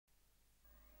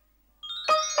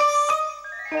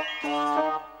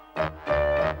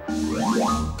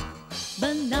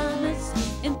Bananas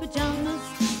in pajamas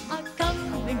are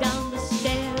coming down the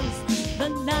stairs.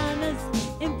 Bananas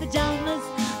in pajamas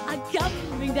are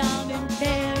coming down in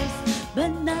pairs.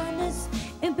 Bananas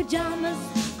in pajamas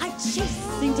are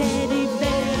chasing teddy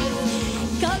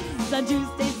bears. 'Cause on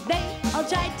Tuesdays they all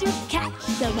try to catch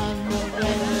them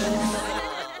unawares.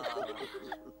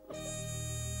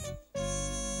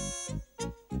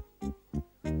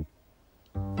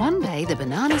 One day, the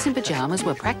Bananas in Pyjamas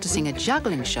were practicing a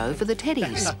juggling show for the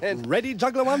teddies. And ready,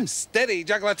 Juggler 1? Steady,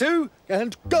 Juggler 2.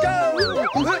 And go!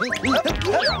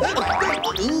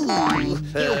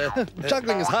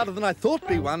 Juggling is harder than I thought,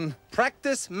 B1.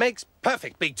 Practice makes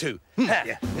perfect, B2.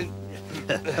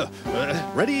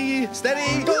 Ready,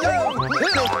 steady, go!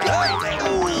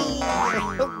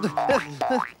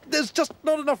 There's just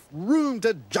not enough room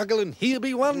to juggle in here,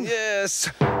 B1. Yes.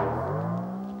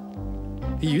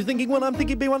 Are you thinking what I'm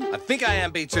thinking, B1? I think I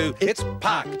am, B2. It's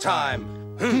park time.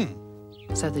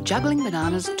 So the juggling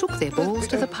bananas took their balls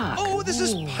to the park. Oh, this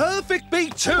is perfect,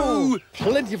 B2.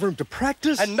 Plenty of room to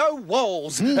practice. And no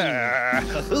walls.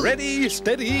 Ready,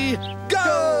 steady,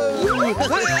 go!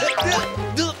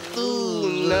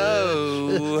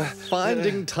 No.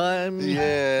 Finding time.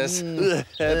 Yes. No.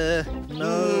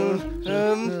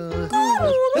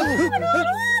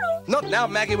 Not now,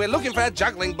 Maggie. We're looking for our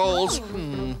juggling balls.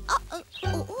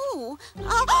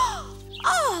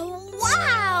 Oh,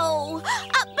 wow!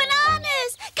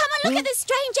 Bananas! Come and look at this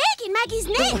strange egg in Maggie's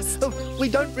nest. We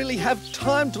don't really have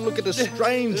time to look at a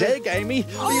strange egg, Amy.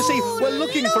 You see, we're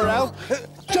looking for our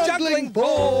juggling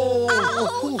ball.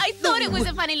 Oh, I thought it was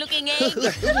a funny-looking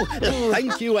egg.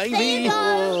 Thank you, Amy.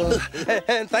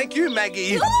 And thank you,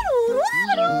 Maggie.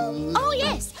 Oh,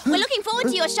 yes. We're looking forward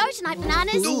to your show tonight,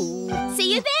 Bananas.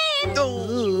 See you then.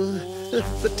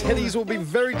 The teddies will be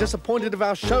very disappointed if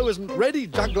our show isn't ready,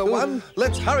 Juggler 1.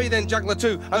 Let's hurry then, Juggler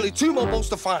 2. Only 2 more balls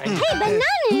to find. Hey,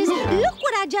 Bananas, look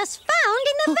what I just found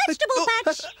in the vegetable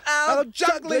patch. Our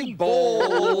juggling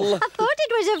ball. I thought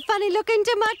it was a funny-looking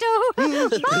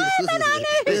tomato. Bye,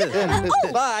 Bananas.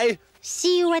 Bye.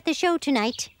 See you at the show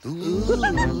tonight.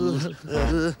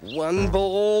 1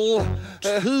 ball.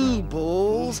 2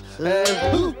 balls.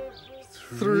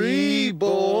 3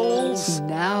 balls.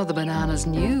 Now the bananas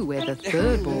knew where the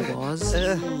third ball was.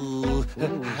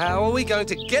 How are we going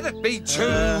to get it,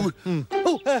 B2?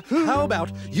 How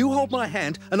about you hold my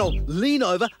hand and I'll lean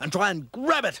over and try and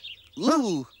grab it.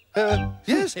 Ooh.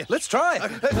 Yes, let's try.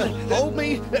 Hold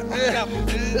me.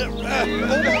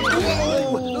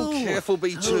 Careful,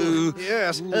 B2.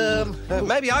 Yes.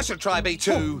 Maybe I should try,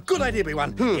 B2. Good idea,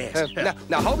 B1. Yes.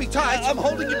 Now hold me tight. I'm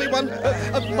holding you, B1.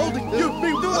 I'm holding you,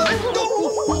 B1.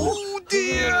 Oh,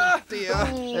 dear.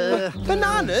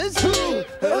 Bananas?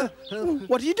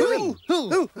 What are you doing?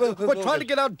 We're trying to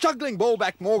get our juggling ball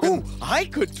back, Morgan. I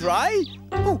could try.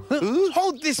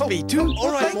 Hold this, B2.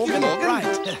 All right, Morgan. Right.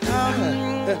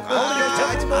 Hold it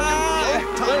tight,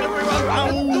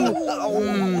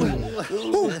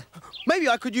 Morgan. Maybe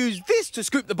I could use this to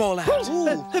scoop the ball out.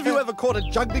 Have you ever caught a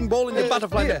juggling ball in your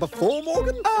butterfly net before,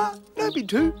 Morgan? No,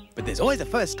 B2. But there's always a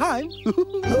first time.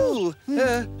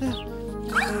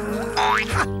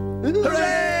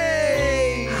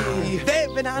 Hooray! There,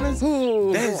 Bananas.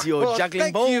 There's your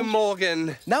juggling ball. Thank you,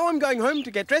 Morgan. Now I'm going home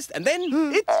to get dressed, and then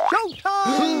it's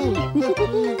showtime.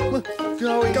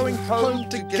 Going home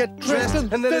to get dressed,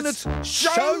 and then it's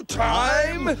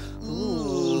showtime.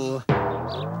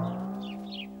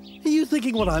 Are you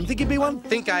thinking what I'm thinking, B1?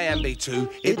 Think I am, B2.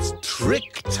 It's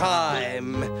trick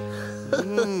time.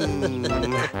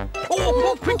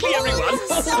 Oh, quickly, everyone.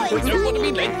 We don't want to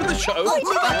be late for the show.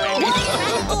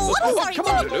 Sorry, Come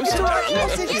on, Lulu, sit down.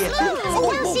 Sit here.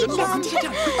 Morgan, sit down.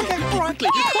 Okay, quietly.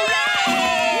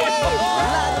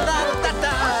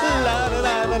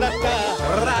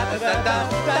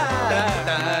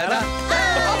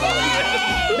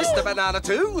 Mr. Banana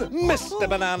 2. Mr.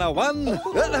 Banana 1.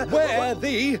 We're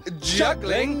the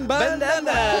Juggling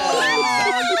Bananas.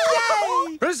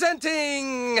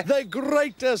 Presenting the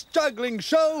greatest juggling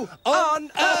show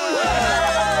on earth.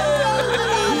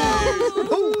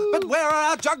 But where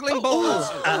are our juggling balls?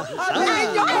 One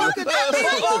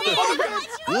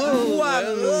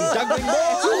juggling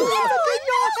ball.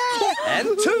 And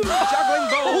 2 juggling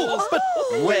balls. But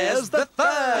where's the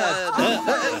third?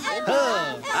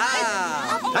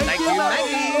 Thank you,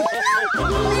 Maggie.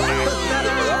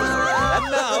 And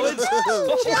now it's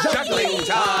juggling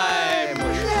time.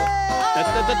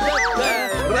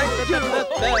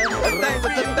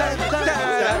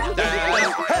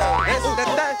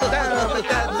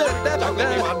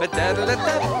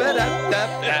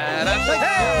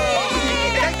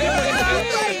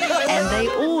 And they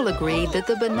all agreed that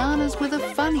the bananas were the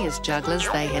funniest jugglers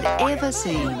they had ever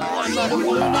seen.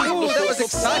 Oh, that was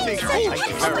exciting. Thank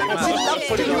you very much.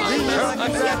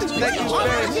 Thank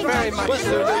you very much.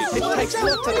 It takes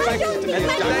lots of practice to be a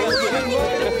juggler.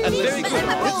 And very good.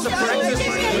 It's a practice.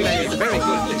 Very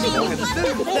good.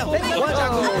 Now, one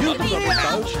juggle will be the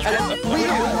show, and we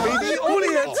will be the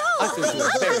audience. I think it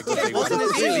was very good. Wasn't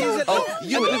it? Oh,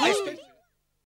 you and I.